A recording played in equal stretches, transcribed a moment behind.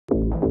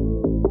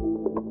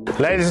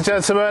Ladies and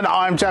gentlemen,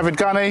 I'm Javid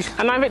Gunny.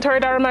 And I'm Victoria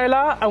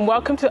Daramola, and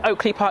welcome to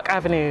Oakleigh Park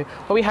Avenue,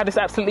 where we have this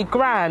absolutely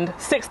grand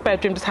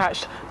 6-bedroom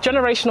detached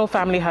generational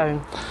family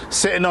home.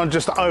 Sitting on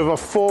just over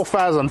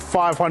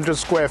 4,500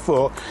 square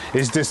foot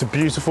is this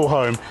beautiful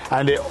home,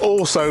 and it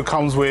also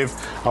comes with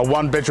a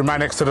 1-bedroom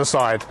annex to the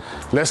side.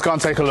 Let's go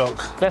and take a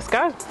look. Let's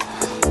go.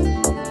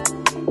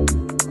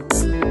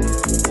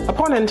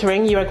 Upon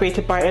entering, you are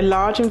greeted by a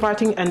large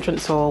inviting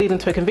entrance hall leading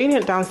to a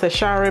convenient downstairs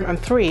shower room and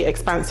 3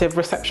 expansive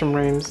reception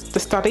rooms. The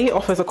study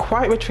offers a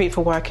quiet retreat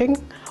for working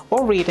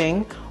or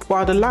reading,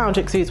 while the lounge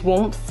exudes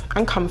warmth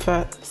and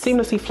comfort,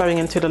 seamlessly flowing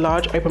into the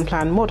large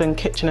open-plan modern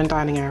kitchen and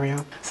dining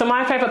area. So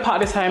my favourite part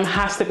of this home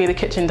has to be the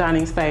kitchen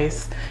dining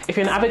space. If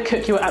you're an avid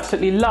cook, you will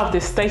absolutely love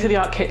this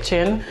state-of-the-art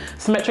kitchen,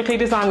 symmetrically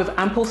designed with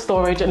ample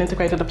storage and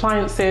integrated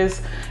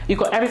appliances. You've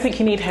got everything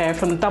you need here,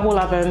 from the double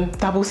oven,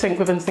 double sink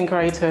with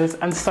incinerators,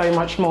 and so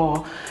much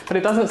more. But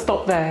it doesn't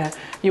stop there.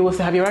 You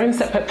also have your own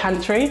separate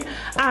pantry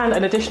and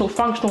an additional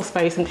functional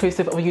space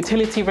inclusive of a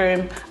utility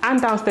room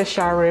and downstairs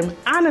shower room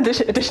and an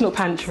additional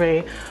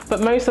pantry.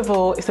 But most of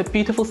all, it's a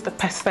beautiful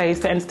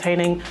space for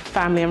entertaining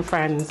family and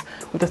friends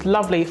with this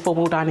lovely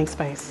formal dining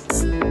space.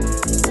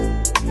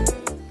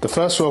 The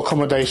first floor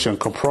accommodation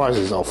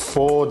comprises of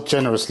 4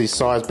 generously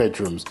sized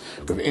bedrooms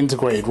with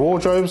integrated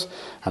wardrobes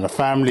and a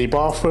family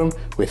bathroom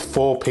with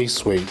 4-piece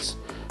suites.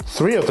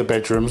 3 of the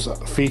bedrooms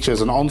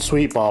features an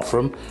ensuite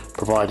bathroom,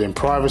 providing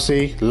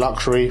privacy,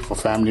 luxury for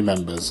family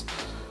members.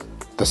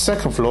 The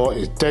second floor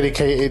is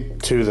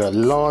dedicated to the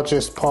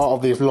largest part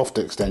of the loft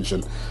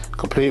extension,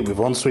 complete with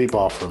ensuite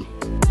bathroom.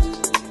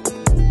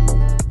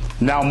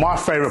 Now, my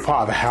favourite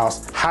part of the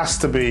house has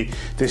to be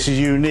this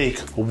unique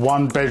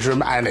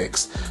 1-bedroom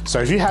annex.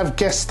 So if you have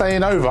guests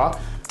staying over,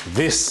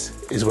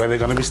 this is where they're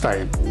going to be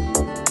staying.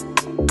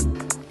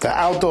 The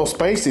outdoor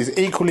space is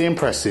equally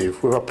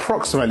impressive, with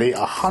approximately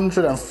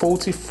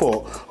 140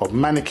 foot of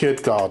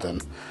manicured garden.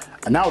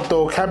 An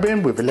outdoor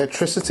cabin with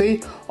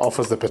electricity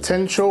offers the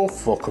potential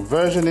for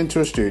conversion into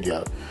a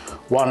studio,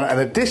 while an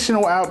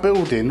additional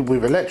outbuilding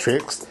with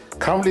electrics,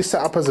 currently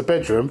set up as a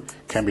bedroom,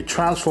 can be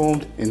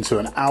transformed into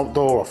an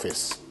outdoor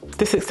office.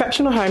 This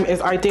exceptional home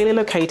is ideally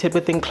located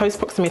within close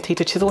proximity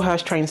to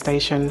Chislehurst train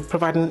station,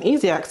 providing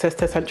easy access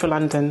to central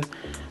London.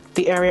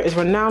 The area is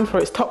renowned for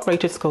its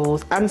top-rated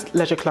schools and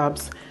leisure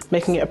clubs,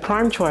 making it a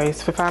prime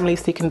choice for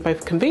families seeking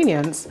both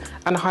convenience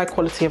and a high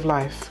quality of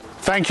life.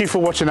 Thank you for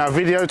watching our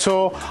video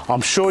tour.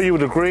 I'm sure you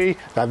would agree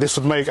that this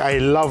would make a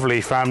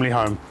lovely family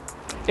home.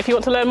 If you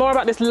want to learn more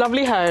about this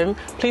lovely home,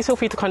 please feel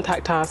free to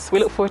contact us. We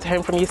look forward to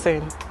hearing from you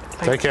soon.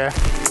 Take care.